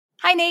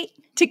Hi, Nate.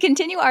 To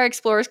continue our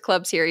Explorers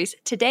Club series,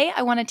 today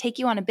I want to take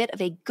you on a bit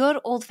of a good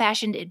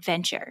old-fashioned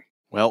adventure.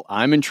 Well,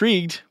 I'm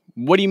intrigued.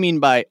 What do you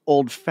mean by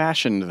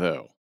old-fashioned,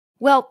 though?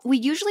 Well, we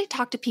usually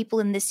talk to people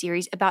in this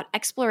series about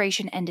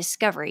exploration and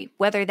discovery,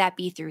 whether that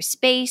be through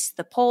space,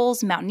 the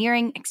poles,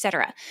 mountaineering,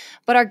 etc.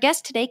 But our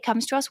guest today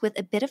comes to us with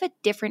a bit of a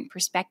different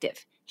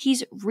perspective.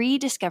 He's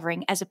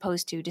rediscovering as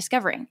opposed to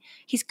discovering.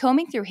 He's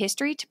combing through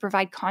history to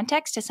provide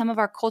context to some of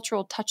our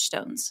cultural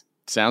touchstones.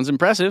 Sounds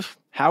impressive.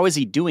 How is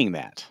he doing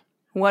that?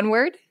 One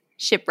word: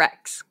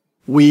 shipwrecks.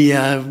 We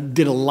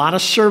did a lot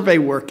of survey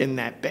work in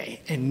that bay,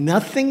 and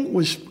nothing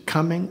was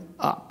coming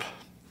up.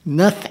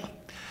 Nothing.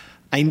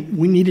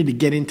 We needed to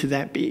get into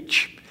that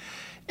beach.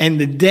 And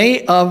the day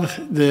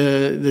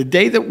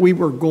that we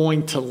were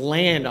going to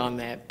land on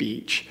that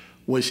beach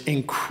was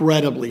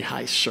incredibly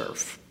high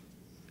surf.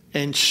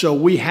 And so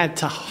we had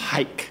to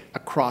hike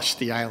across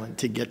the island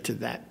to get to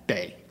that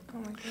bay. Oh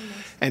my goodness.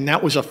 And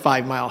that was a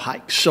 5-mile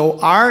hike. So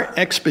our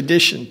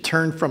expedition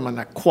turned from an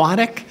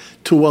aquatic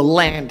to a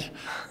land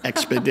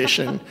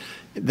expedition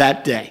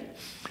that day.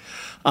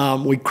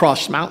 We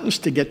crossed mountains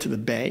to get to the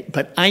bay,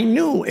 but I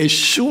knew as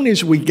soon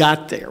as we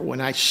got there, when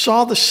I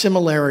saw the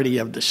similarity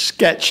of the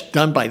sketch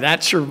done by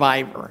that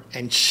survivor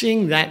and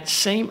seeing that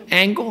same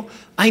angle,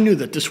 I knew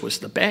that this was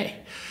the bay.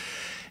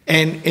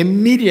 And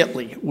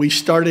immediately we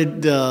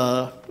started,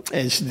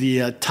 as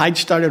the tide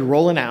started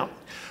rolling out,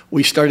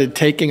 we started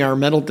taking our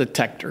metal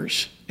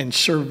detectors and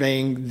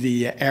surveying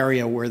the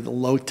area where the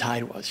low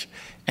tide was,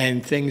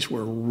 and things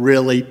were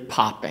really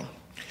popping.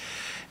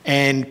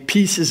 And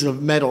pieces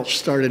of metal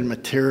started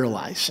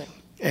materializing.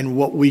 And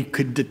what we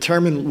could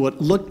determine, what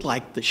looked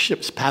like the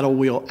ship's paddle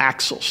wheel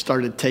axle,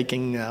 started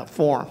taking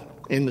form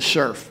in the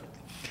surf.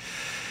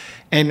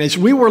 And as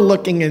we were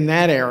looking in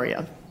that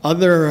area,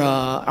 other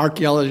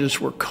archaeologists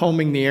were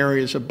combing the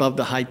areas above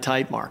the high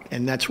tide mark,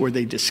 and that's where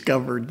they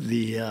discovered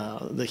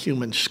the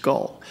human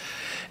skull.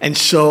 And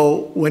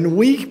so when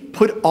we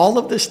put all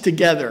of this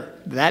together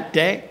that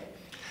day,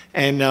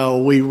 and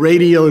we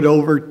radioed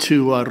over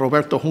to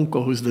Roberto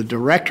Junco, who's the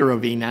director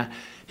of INAH.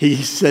 He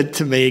said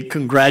to me,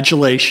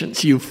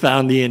 "Congratulations, you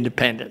found the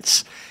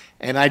Independence."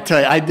 And I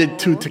tell you, I did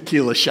 2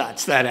 tequila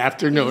shots that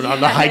afternoon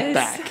on the hike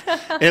back.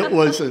 It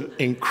was an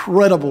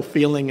incredible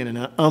feeling and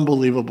an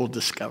unbelievable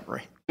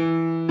discovery.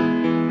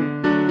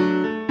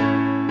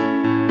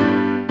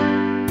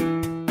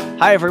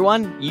 Hi,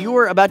 everyone. You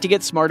are about to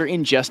get smarter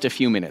in just a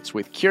few minutes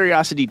with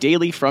Curiosity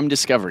Daily from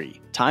Discovery.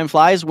 Time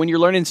flies when you're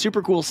learning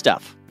super cool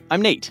stuff.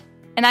 I'm Nate.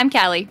 And I'm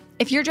Callie.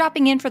 If you're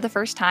dropping in for the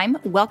first time,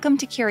 welcome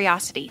to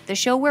Curiosity, the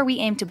show where we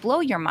aim to blow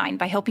your mind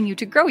by helping you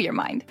to grow your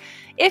mind.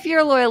 If you're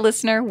a loyal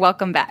listener,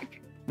 welcome back.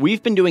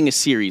 We've been doing a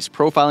series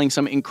profiling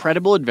some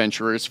incredible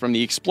adventurers from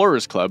the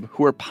Explorers Club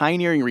who are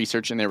pioneering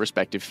research in their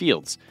respective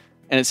fields.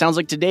 And it sounds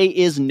like today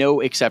is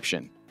no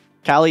exception.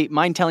 Callie,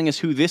 mind telling us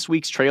who this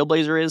week's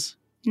trailblazer is?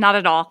 Not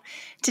at all.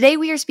 Today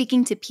we are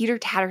speaking to Peter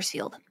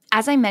Tattersfield.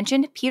 As I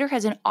mentioned, Peter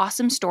has an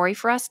awesome story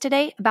for us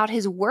today about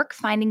his work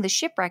finding the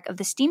shipwreck of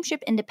the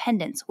steamship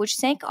Independence, which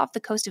sank off the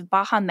coast of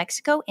Baja,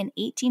 Mexico in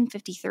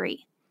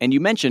 1853. And you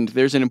mentioned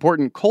there's an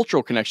important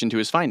cultural connection to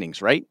his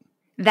findings, right?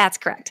 That's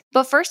correct.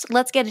 But first,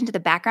 let's get into the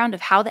background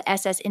of how the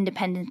SS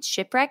Independence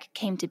shipwreck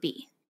came to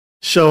be.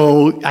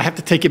 So I have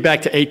to take you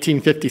back to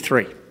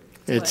 1853.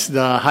 It's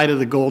the height of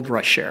the gold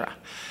rush era.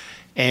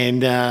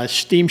 And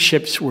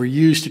steamships were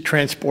used to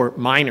transport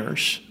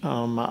miners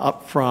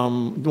down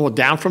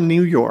from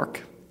New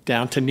York,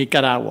 down to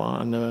Nicaragua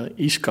on the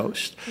East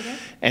Coast. Okay.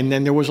 And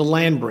then there was a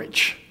land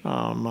bridge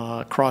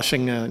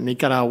crossing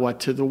Nicaragua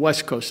to the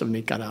west coast of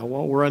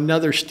Nicaragua, where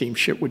another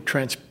steamship would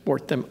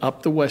transport them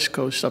up the west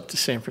coast, up to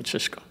San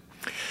Francisco.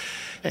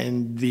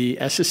 And the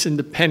SS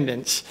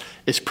Independence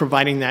is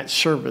providing that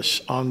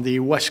service on the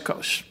west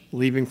coast,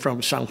 leaving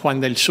from San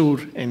Juan del Sur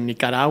in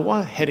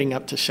Nicaragua, heading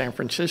up to San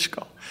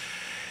Francisco.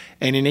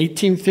 And in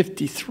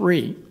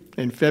 1853,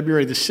 in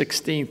February the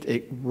 16th,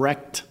 it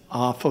wrecked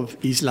off of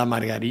Isla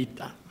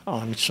Margarita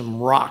on some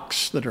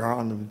rocks that are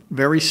on the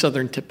very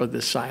southern tip of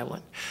this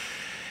island.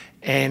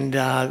 And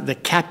the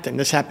captain,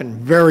 this happened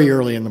very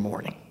early in the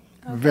morning,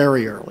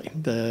 very early.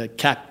 The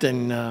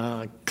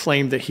captain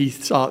claimed that he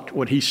thought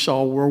what he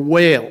saw were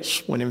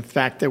whales, when in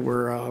fact there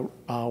were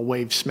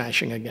waves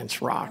smashing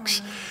against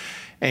rocks.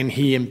 And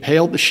he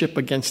impaled the ship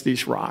against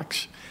these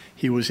rocks.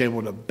 He was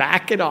able to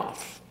back it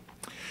off.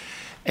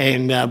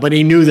 But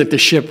he knew that the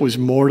ship was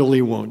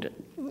mortally wounded.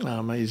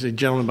 He's a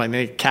gentleman by the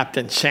name of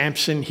Captain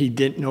Sampson. He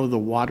didn't know the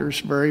waters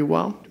very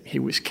well. He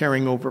was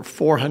carrying over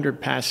 400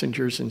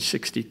 passengers and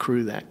 60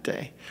 crew that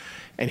day.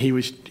 And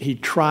he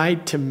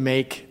tried to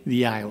make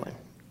the island,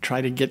 try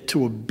to get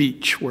to a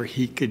beach where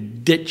he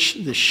could ditch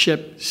the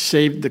ship,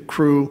 save the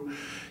crew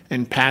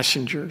and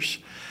passengers.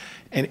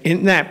 And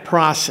in that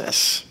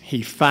process,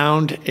 he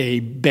found a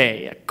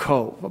bay, a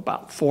cove,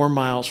 about 4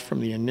 miles from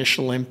the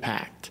initial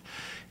impact.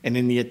 And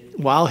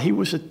while he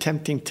was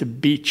attempting to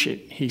beach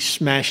it, he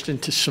smashed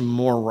into some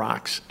more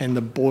rocks, and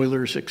the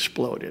boilers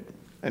exploded.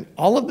 And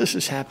all of this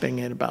is happening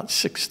at about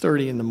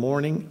 6:30 in the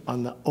morning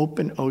on the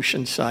open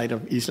ocean side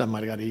of Isla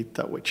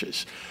Margarita, which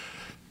is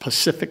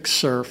Pacific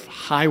surf,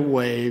 high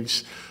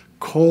waves,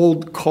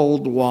 cold,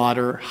 cold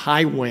water,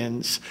 high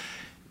winds.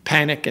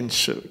 Panic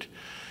ensued.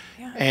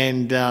 Yeah.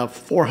 And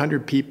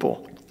 400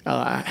 people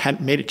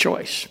had made a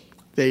choice.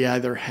 They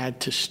either had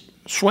to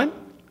swim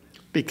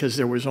because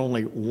there was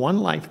only one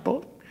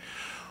lifeboat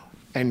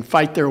and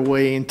fight their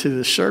way into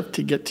the surf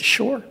to get to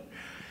shore,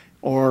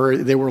 or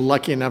they were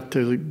lucky enough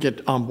to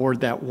get on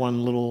board that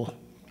one little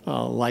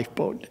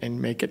lifeboat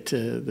and make it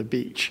to the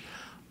beach.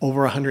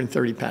 Over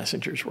 130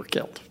 passengers were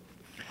killed.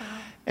 Wow.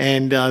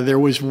 And there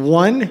was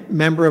one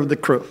member of the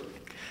crew.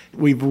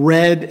 We've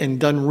read and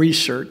done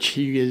research.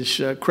 He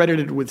is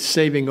credited with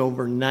saving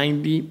over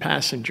 90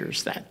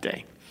 passengers that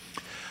day.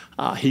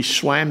 He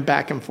swam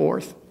back and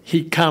forth.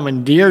 He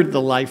commandeered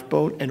the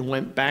lifeboat and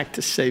went back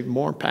to save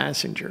more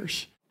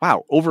passengers.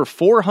 Wow, over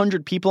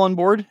 400 people on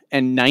board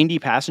and 90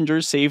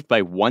 passengers saved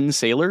by one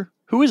sailor?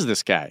 Who is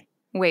this guy?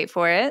 Wait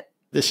for it.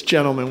 This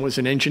gentleman was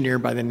an engineer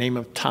by the name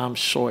of Tom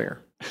Sawyer.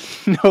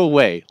 No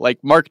way.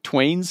 Like Mark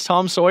Twain's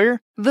Tom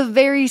Sawyer? The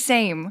very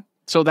same.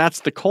 So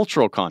that's the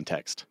cultural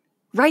context.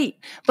 Right,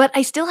 but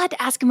I still had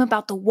to ask him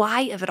about the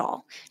why of it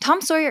all. Tom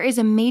Sawyer is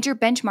a major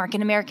benchmark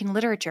in American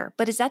literature,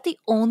 but is that the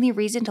only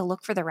reason to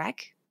look for the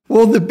wreck?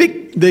 Well,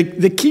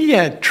 the key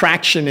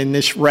attraction in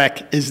this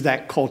wreck is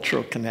that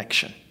cultural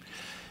connection.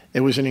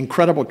 It was an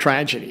incredible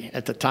tragedy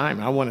at the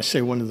time. I want to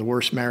say one of the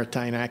worst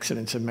maritime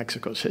accidents in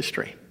Mexico's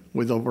history,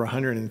 with over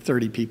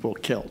 130 people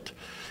killed.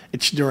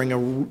 It's during a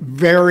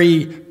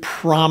very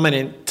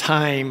prominent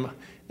time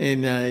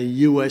in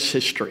U.S.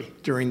 history,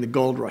 during the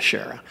gold rush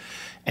era.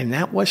 And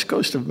that west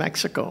coast of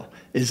Mexico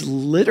is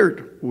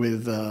littered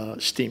with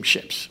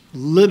steamships,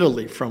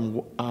 literally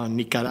from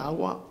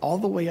Nicaragua all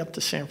the way up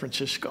to San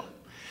Francisco.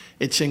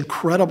 It's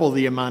incredible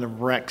the amount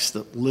of wrecks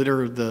that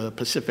litter the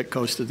Pacific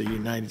coast of the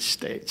United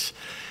States.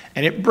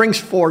 And it brings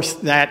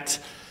forth that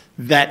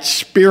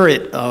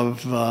spirit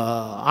of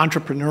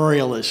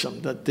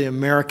entrepreneurialism that the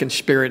American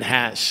spirit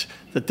has,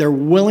 that they're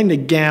willing to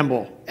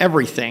gamble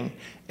everything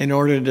in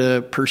order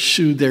to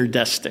pursue their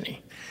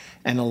destiny.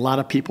 And a lot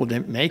of people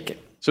didn't make it.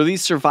 So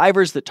these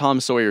survivors that Tom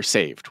Sawyer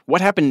saved,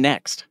 what happened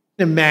next?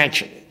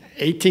 Imagine,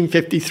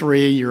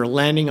 1853, you're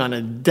landing on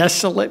a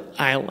desolate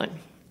island,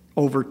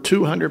 over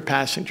 200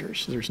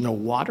 passengers. There's no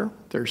water,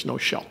 there's no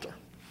shelter.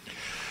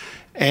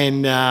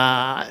 And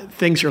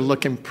things are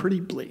looking pretty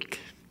bleak.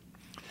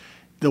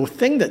 The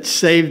thing that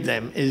saved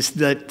them is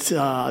that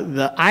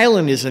the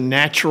island is a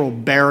natural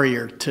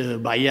barrier to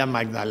Bahía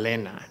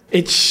Magdalena.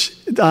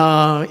 It's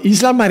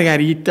Isla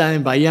Margarita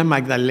and Bahía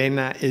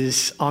Magdalena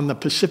is on the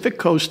Pacific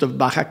coast of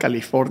Baja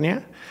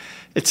California.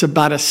 It's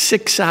about a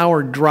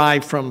 6-hour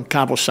drive from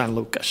Cabo San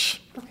Lucas,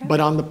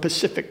 but on the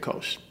Pacific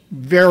coast.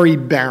 Very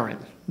barren,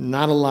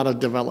 not a lot of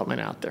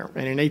development out there.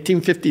 And in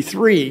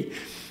 1853,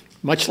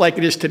 much like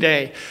it is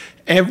today,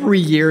 every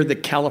year the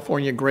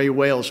California gray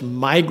whales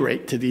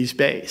migrate to these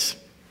bays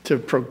to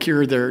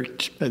procure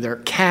their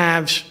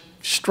calves,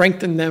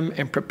 strengthen them,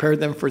 and prepare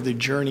them for the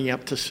journey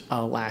up to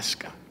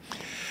Alaska.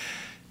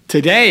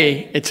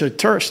 Today, it's a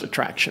tourist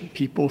attraction.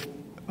 People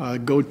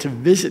go to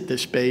visit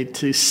this bay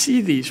to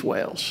see these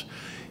whales.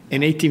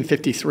 In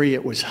 1853,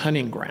 it was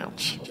hunting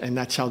grounds, and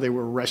that's how they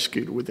were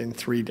rescued within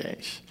 3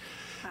 days.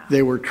 Wow.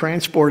 They were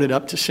transported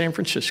up to San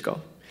Francisco,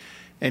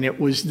 and it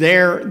was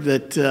there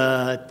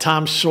that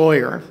Tom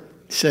Sawyer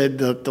said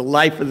that the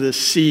life of the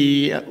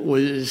sea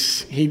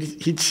was,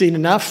 he'd seen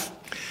enough,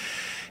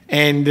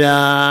 and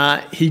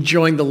he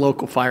joined the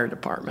local fire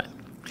department.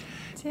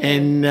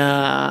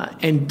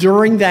 And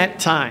during that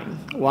time,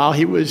 while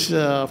he was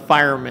a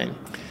fireman,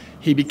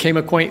 he became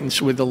acquaintance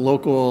with a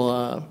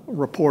local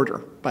reporter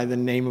by the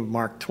name of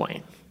Mark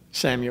Twain,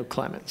 Samuel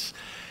Clemens.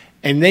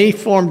 And they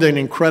formed an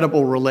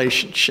incredible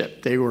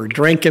relationship. They were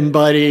drinking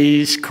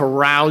buddies,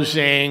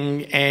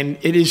 carousing, and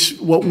it is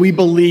what we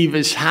believe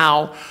is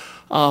how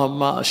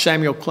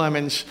Samuel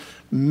Clemens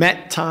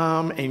met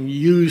Tom and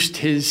used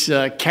his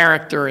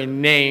character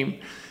and name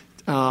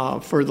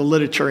for the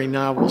literary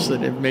novels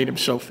that have made him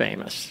so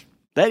famous.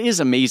 That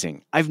is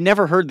amazing. I've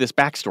never heard this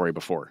backstory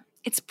before.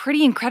 It's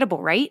pretty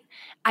incredible, right?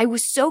 I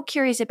was so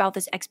curious about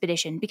this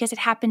expedition because it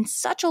happened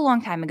such a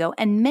long time ago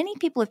and many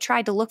people have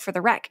tried to look for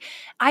the wreck.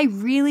 I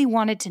really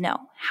wanted to know,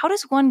 how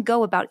does one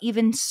go about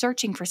even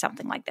searching for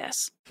something like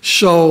this?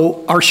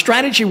 So our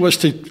strategy was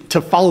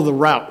to follow the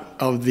route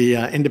of the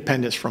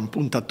Independence from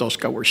Punta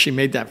Tosca, where she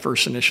made that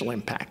first initial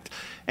impact.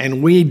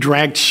 And we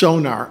dragged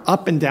sonar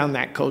up and down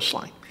that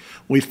coastline.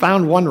 We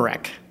found one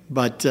wreck,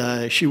 but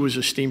she was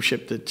a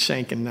steamship that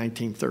sank in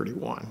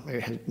 1931.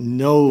 It had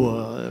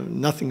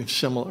nothing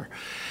similar.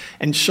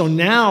 And so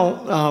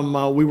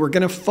now we were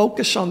going to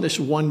focus on this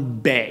one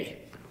bay.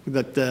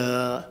 That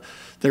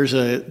there's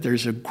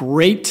a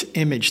great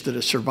image that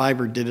a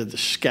survivor did of the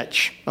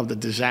sketch of the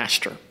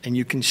disaster, and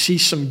you can see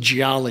some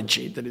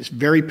geology that is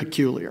very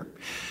peculiar.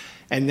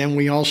 And then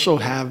we also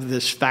have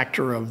this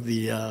factor of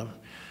the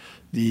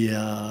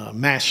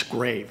mass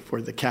grave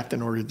where the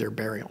captain ordered their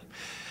burial.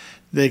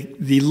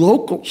 The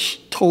locals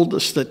told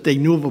us that they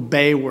knew of a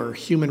bay where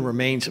human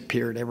remains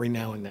appeared every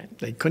now and then.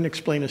 They couldn't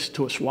explain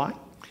to us why.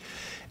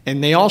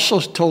 And they also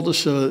told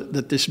us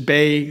that this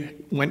bay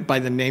went by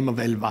the name of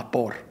El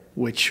Vapor,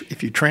 which,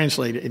 if you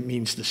translate it, it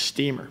means the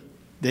steamer.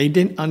 They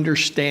didn't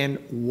understand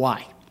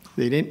why.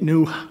 They didn't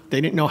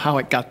know how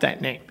it got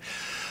that name.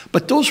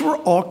 But those were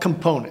all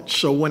components.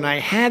 So when I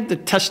had the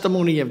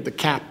testimony of the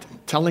captain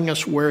telling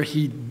us where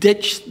he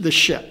ditched the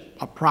ship,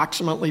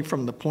 approximately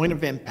from the point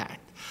of impact,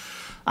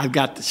 I've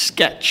got the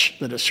sketch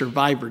that a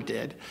survivor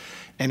did,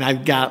 and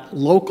I've got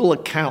local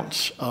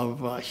accounts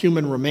of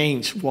human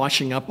remains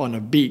washing up on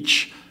a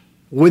beach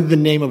with the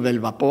name of El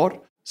Vapor.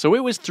 So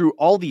it was through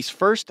all these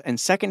first and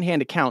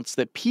second-hand accounts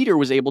that Peter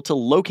was able to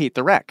locate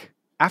the wreck.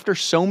 After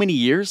so many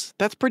years,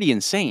 that's pretty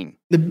insane.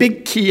 The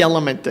big key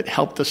element that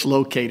helped us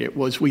locate it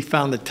was we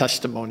found the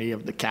testimony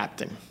of the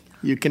captain.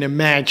 You can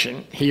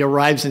imagine, he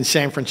arrives in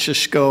San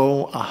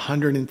Francisco,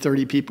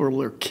 130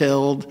 people are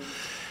killed.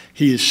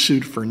 He is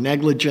sued for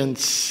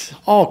negligence,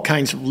 all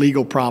kinds of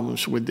legal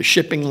problems with the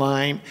shipping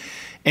line.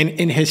 And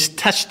in his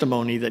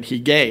testimony that he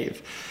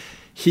gave,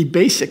 he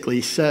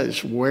basically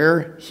says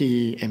where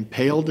he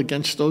impaled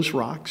against those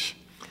rocks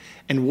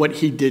and what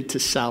he did to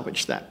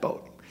salvage that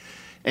boat.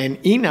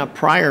 And Ina,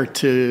 prior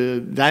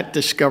to that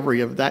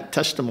discovery of that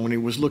testimony,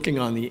 was looking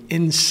on the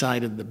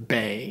inside of the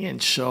bay.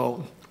 And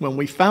so when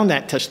we found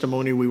that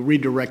testimony, we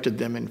redirected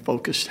them and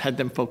had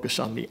them focus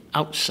on the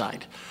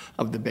outside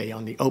of the bay,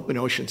 on the open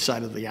ocean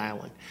side of the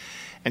island.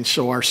 And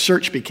so our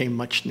search became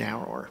much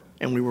narrower,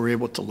 and we were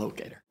able to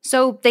locate her.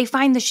 So they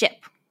find the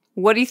ship.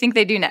 What do you think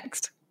they do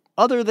next?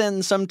 Other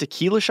than some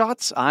tequila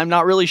shots, I'm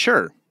not really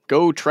sure.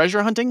 Go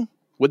treasure hunting?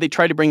 Would they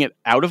try to bring it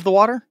out of the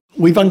water?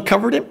 We've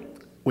uncovered it.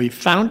 We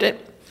found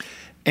it.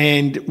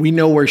 And we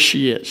know where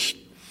she is.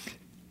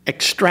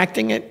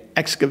 Extracting it,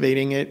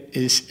 excavating it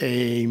is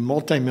a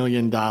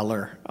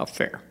multi-million-dollar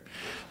affair.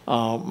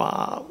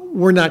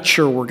 We're not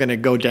sure we're going to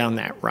go down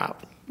that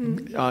route.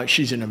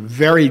 She's in a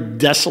very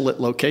desolate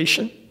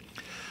location.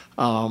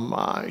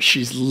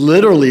 She's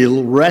literally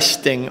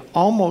resting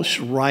almost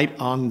right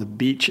on the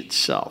beach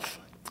itself.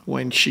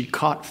 When she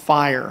caught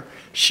fire,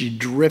 she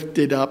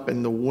drifted up,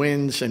 and the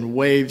winds and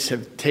waves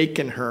have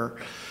taken her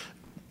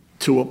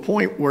to a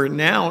point where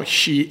now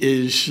she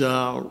is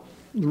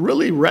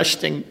really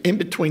resting in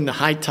between the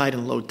high tide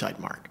and low tide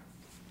mark.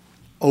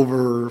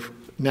 Over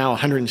now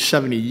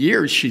 170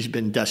 years, she's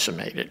been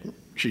decimated.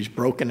 She's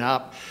broken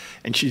up,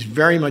 and she's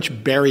very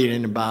much buried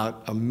in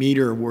about a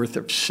meter worth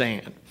of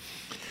sand.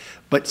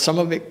 But some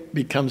of it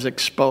becomes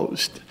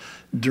exposed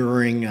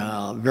during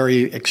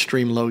very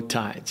extreme low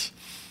tides.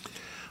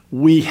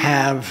 We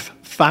have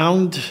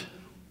found,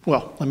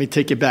 well, let me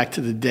take you back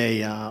to the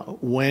day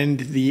when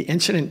the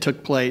incident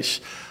took place.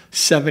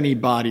 70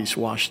 bodies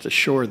washed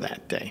ashore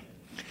that day.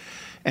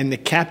 And the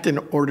captain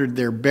ordered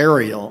their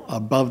burial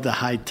above the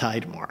high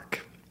tide mark.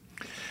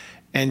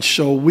 And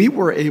so we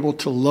were able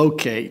to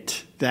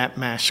locate that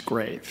mass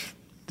grave.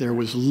 There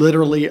was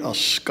literally a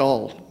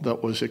skull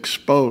that was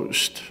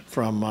exposed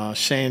from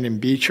sand and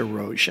beach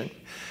erosion.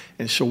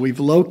 And so we've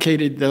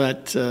located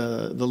that,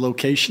 the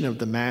location of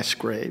the mass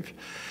grave.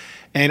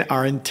 And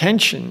our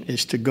intention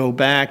is to go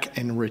back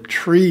and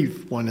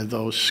retrieve one of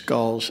those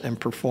skulls and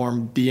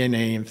perform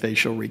DNA and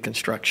facial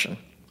reconstruction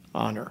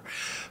on her.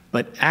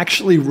 But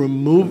actually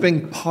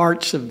removing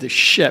parts of the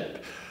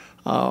ship,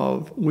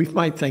 we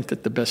might think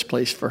that the best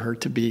place for her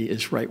to be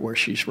is right where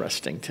she's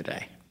resting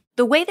today.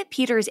 The way that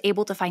Peter is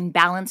able to find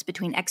balance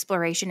between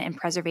exploration and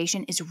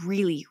preservation is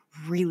really,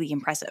 really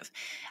impressive.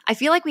 I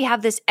feel like we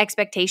have this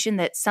expectation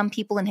that some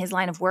people in his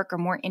line of work are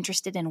more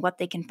interested in what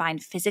they can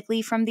find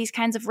physically from these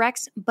kinds of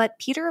wrecks, but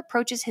Peter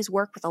approaches his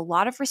work with a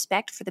lot of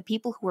respect for the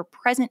people who were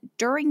present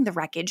during the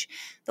wreckage,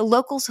 the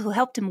locals who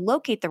helped him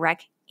locate the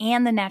wreck,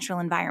 and the natural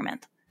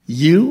environment.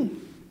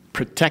 You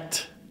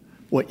protect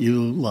what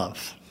you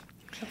love.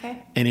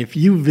 Okay. And if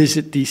you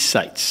visit these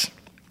sites,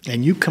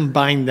 and you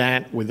combine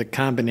that with a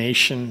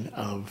combination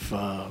of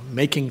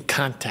making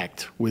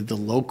contact with the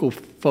local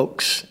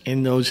folks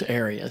in those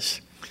areas,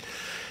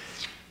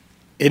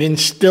 it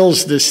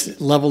instills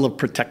this level of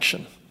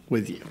protection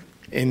with you.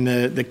 In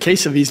the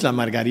case of Isla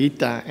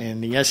Margarita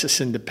and the SS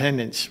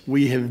Independence,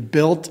 we have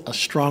built a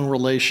strong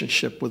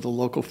relationship with the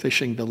local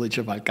fishing village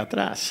of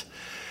Alcatraz.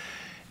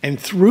 And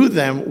through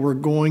them, we're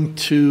going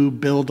to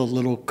build a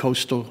little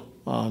coastal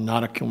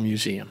nautical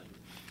museum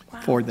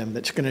for them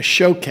that's going to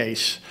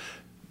showcase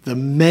the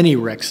many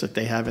wrecks that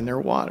they have in their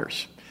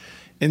waters,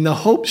 in the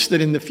hopes that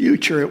in the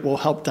future it will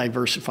help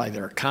diversify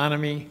their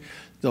economy.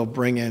 They'll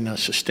bring in a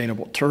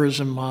sustainable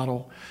tourism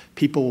model.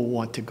 People will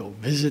want to go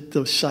visit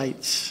those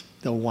sites.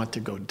 They'll want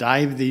to go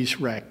dive these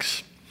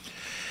wrecks.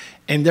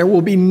 And there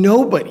will be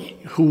nobody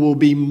who will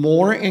be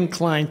more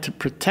inclined to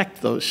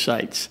protect those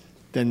sites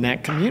than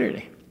that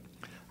community.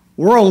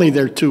 We're only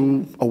there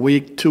 2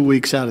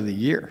 weeks out of the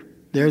year.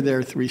 They're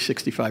there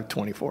 365,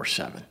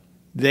 24/7.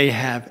 They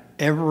have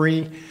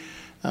every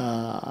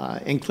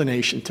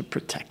inclination to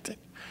protect it.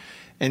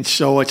 And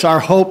so it's our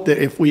hope that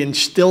if we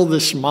instill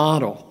this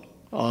model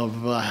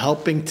of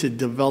helping to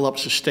develop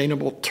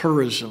sustainable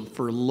tourism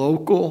for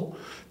local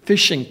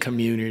fishing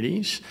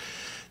communities,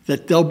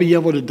 that they'll be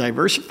able to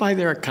diversify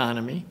their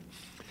economy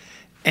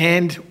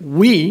And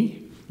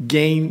we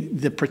gain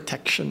the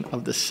protection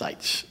of the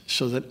sites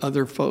so that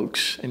other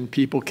folks and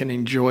people can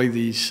enjoy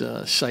these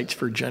sites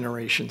for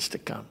generations to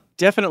come.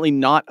 Definitely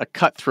not a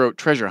cutthroat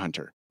treasure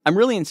hunter. I'm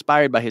really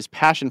inspired by his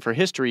passion for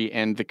history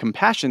and the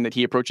compassion that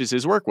he approaches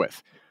his work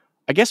with.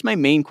 I guess my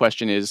main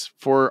question is,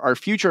 for our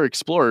future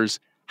explorers,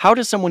 how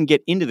does someone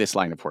get into this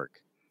line of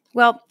work?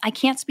 Well, I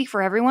can't speak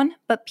for everyone,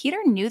 but Peter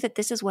knew that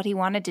this is what he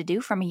wanted to do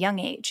from a young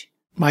age.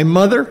 My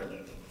mother,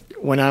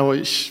 when I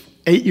was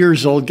 8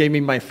 years old, gave me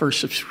my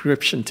first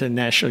subscription to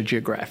National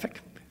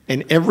Geographic.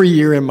 And every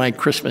year in my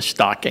Christmas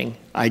stocking,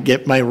 I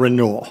get my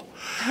renewal.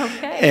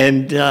 Okay.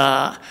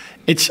 And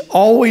it's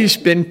always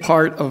been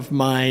part of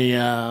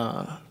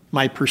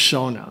my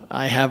persona.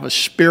 I have a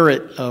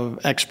spirit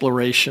of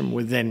exploration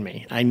within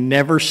me. I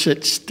never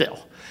sit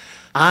still.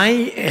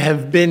 I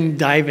have been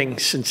diving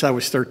since I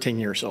was 13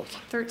 years old.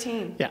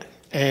 13. Yeah.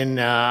 And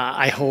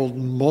I hold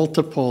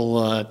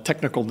multiple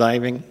technical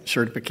diving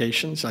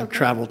certifications. I've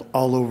traveled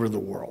all over the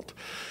world.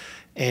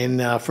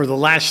 And for the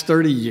last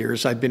 30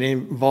 years, I've been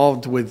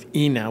involved with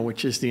INAH,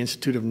 which is the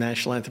Institute of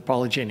National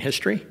Anthropology and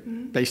History,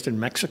 based in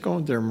Mexico,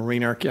 their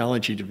Marine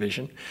Archaeology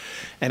Division.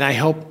 And I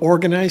help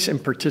organize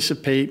and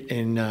participate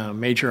in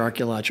major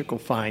archaeological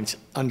finds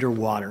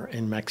underwater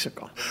in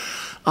Mexico.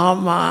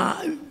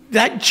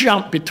 That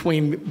jump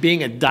between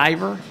being a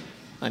diver,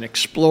 an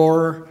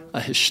explorer, a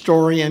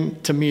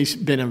historian, to me has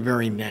been a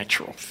very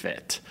natural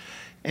fit.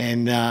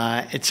 And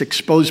it's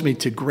exposed me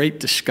to great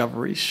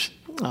discoveries.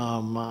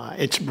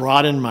 It's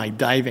broadened my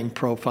diving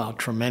profile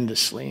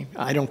tremendously.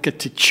 I don't get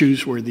to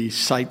choose where these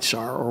sites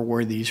are or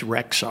where these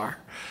wrecks are.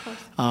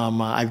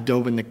 I've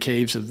dove in the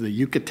caves of the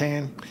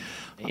Yucatan.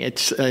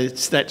 It's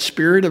that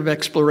spirit of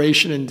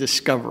exploration and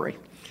discovery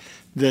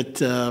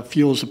that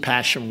fuels a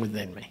passion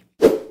within me.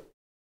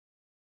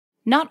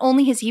 Not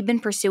only has he been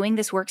pursuing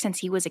this work since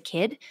he was a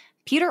kid,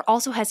 Peter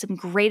also has some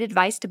great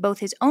advice to both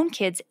his own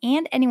kids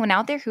and anyone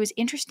out there who is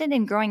interested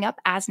in growing up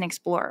as an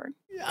explorer.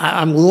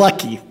 I'm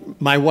lucky.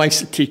 My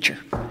wife's a teacher.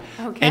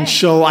 Okay. And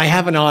so I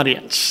have an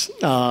audience.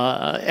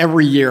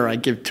 Every year I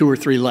give 2 or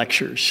 3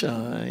 lectures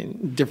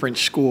in different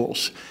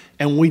schools.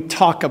 And we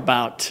talk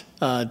about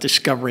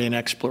discovery and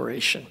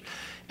exploration.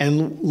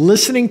 And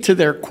listening to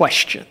their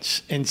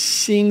questions and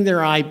seeing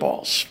their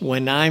eyeballs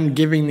when I'm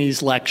giving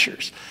these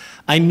lectures,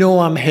 I know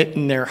I'm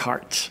hitting their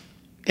hearts.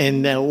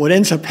 And what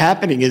ends up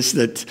happening is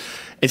that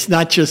it's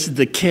not just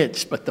the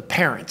kids, but the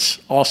parents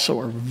also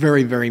are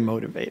very, very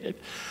motivated.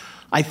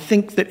 I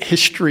think that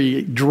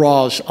history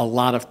draws a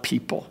lot of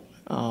people.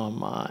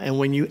 And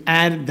when you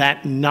add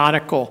that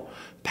nautical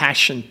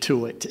passion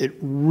to it, it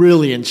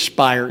really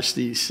inspires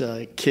these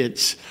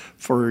kids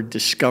for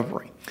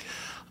discovery.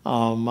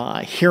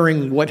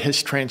 Hearing what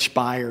has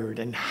transpired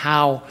and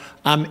how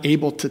I'm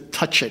able to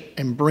touch it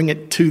and bring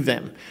it to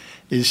them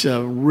is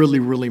really,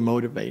 really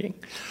motivating.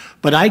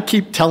 But I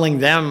keep telling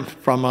them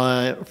from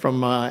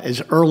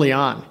as early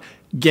on,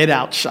 get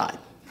outside.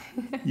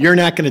 You're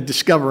not going to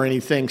discover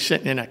anything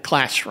sitting in a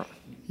classroom.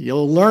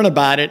 You'll learn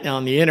about it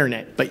on the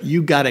internet, but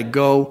you got to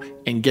go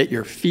and get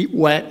your feet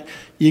wet.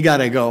 You got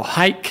to go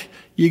hike.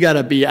 You got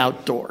to be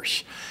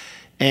outdoors.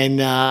 And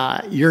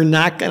you're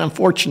not going to,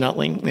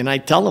 unfortunately, and I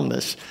tell them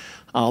this,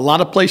 a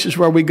lot of places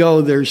where we go,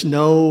 there's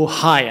no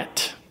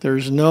Hyatt.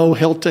 There's no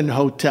Hilton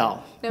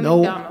Hotel. No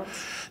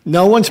McDonald's.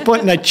 No one's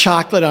putting a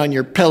chocolate on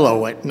your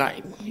pillow at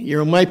night.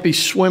 You might be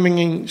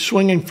swinging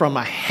from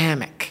a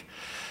hammock.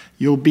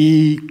 You'll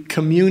be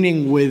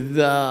communing with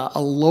a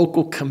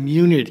local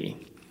community.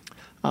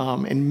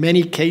 In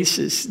many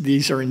cases,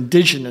 these are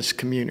indigenous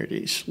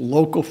communities,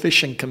 local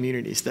fishing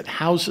communities that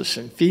house us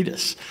and feed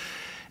us.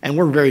 And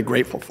we're very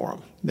grateful for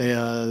them.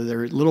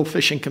 They're little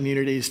fishing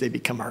communities. They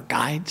become our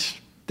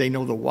guides. They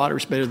know the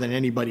waters better than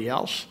anybody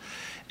else.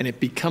 And it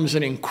becomes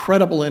an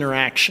incredible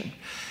interaction.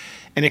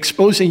 And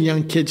exposing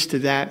young kids to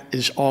that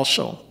is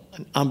also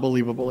an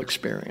unbelievable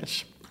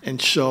experience.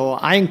 And so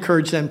I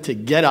encourage them to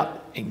get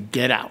up and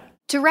get out.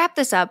 To wrap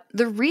this up,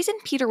 the reason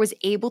Peter was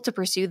able to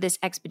pursue this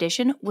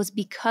expedition was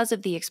because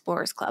of the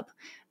Explorers Club.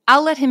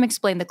 I'll let him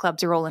explain the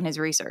club's role in his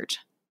research.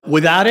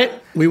 Without it,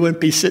 we wouldn't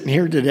be sitting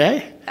here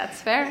today. That's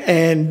fair.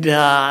 And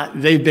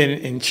they've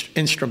been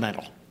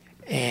instrumental.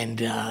 And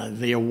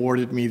they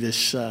awarded me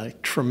this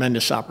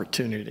tremendous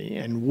opportunity.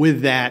 And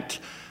with that,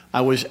 I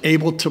was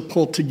able to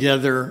pull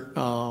together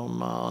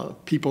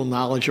people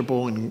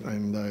knowledgeable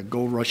in the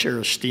Gold Rush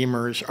era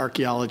steamers,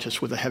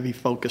 archaeologists with a heavy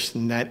focus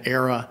in that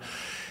era.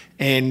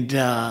 And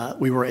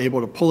we were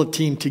able to pull a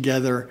team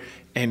together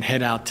and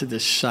head out to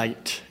this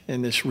site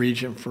in this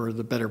region for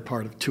the better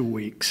part of 2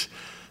 weeks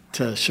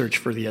to search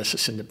for the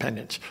SS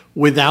Independence.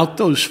 Without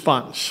those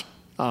funds,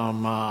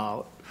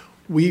 I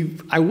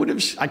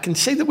can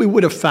say that we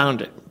would have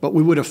found it, but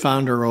we would have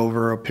found her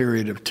over a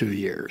period of 2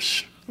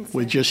 years.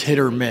 With just hit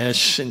or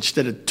miss,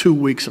 instead of 2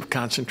 weeks of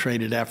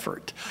concentrated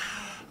effort,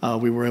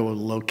 we were able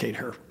to locate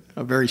her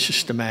very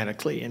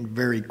systematically and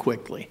very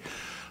quickly.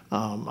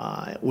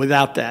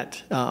 Without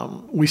that,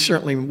 we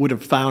certainly would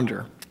have found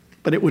her,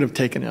 but it would have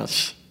taken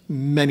us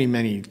many,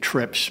 many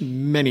trips,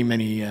 many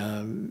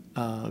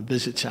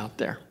visits out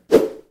there.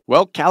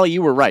 Well, Callie,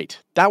 you were right.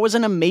 That was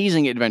an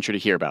amazing adventure to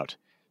hear about.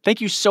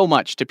 Thank you so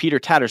much to Peter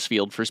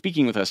Tattersfield for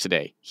speaking with us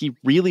today. He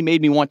really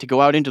made me want to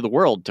go out into the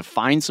world to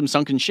find some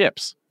sunken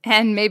ships.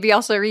 And maybe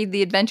also read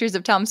The Adventures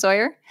of Tom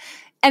Sawyer.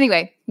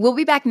 Anyway, we'll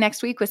be back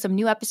next week with some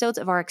new episodes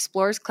of our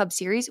Explorers Club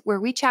series where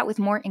we chat with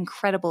more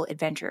incredible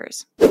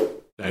adventurers.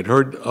 I'd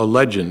heard a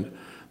legend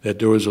that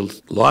there was a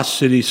lost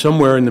city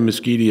somewhere in the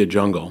Mesquite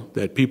jungle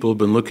that people have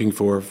been looking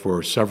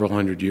for several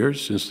hundred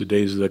years, since the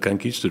days of the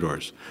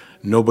conquistadors.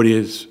 Nobody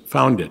has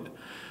found it.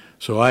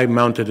 So I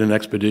mounted an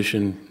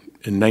expedition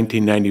in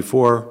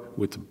 1994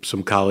 with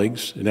some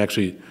colleagues, and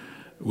actually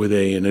with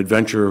an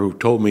adventurer who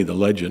told me the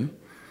legend.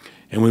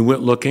 And we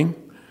went looking.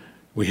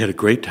 We had a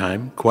great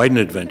time, quite an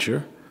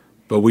adventure,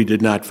 but we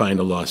did not find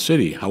a lost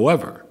city.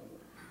 However,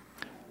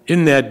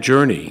 in that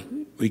journey,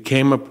 we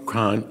came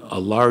upon a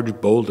large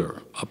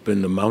boulder up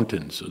in the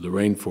mountains of the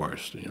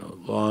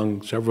rainforest,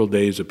 long several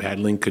days of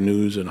paddling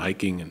canoes and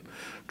hiking and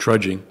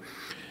trudging.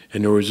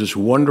 And there was this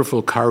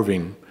wonderful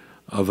carving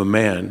of a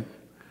man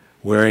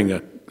wearing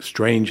a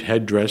strange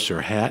headdress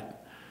or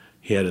hat.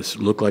 He had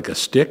looked like a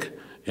stick,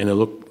 and it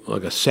looked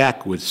like a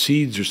sack with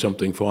seeds or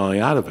something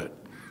falling out of it.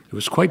 It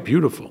was quite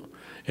beautiful.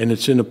 And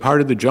it's in a part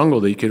of the jungle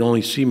that you could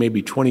only see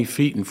maybe 20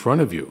 feet in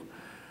front of you.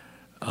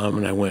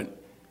 And I went,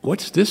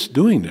 what's this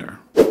doing there?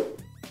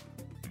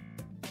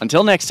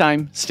 Until next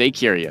time, stay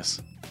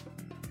curious.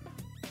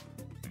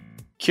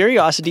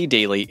 Curiosity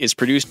Daily is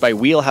produced by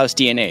Wheelhouse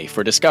DNA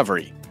for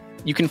Discovery.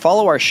 You can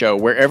follow our show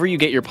wherever you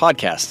get your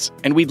podcasts,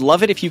 and we'd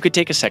love it if you could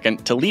take a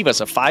second to leave us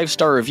a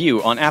 5-star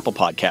review on Apple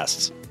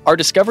Podcasts. Our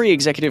Discovery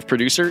executive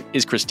producer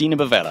is Christina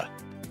Bavetta.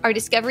 Our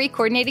Discovery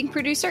coordinating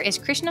producer is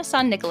Krishna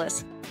San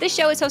Nicholas. This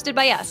show is hosted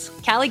by us,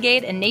 Callie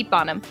Gade and Nate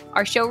Bonham.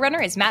 Our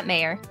showrunner is Matt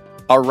Mayer.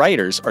 Our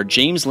writers are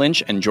James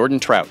Lynch and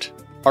Jordan Trout.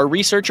 Our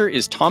researcher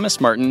is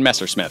Thomas Martin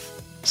Messersmith.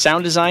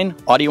 Sound design,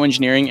 audio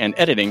engineering, and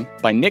editing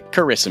by Nick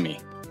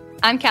Carissimi.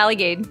 I'm Callie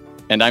Gade.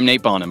 And I'm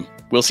Nate Bonham.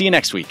 We'll see you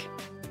next week.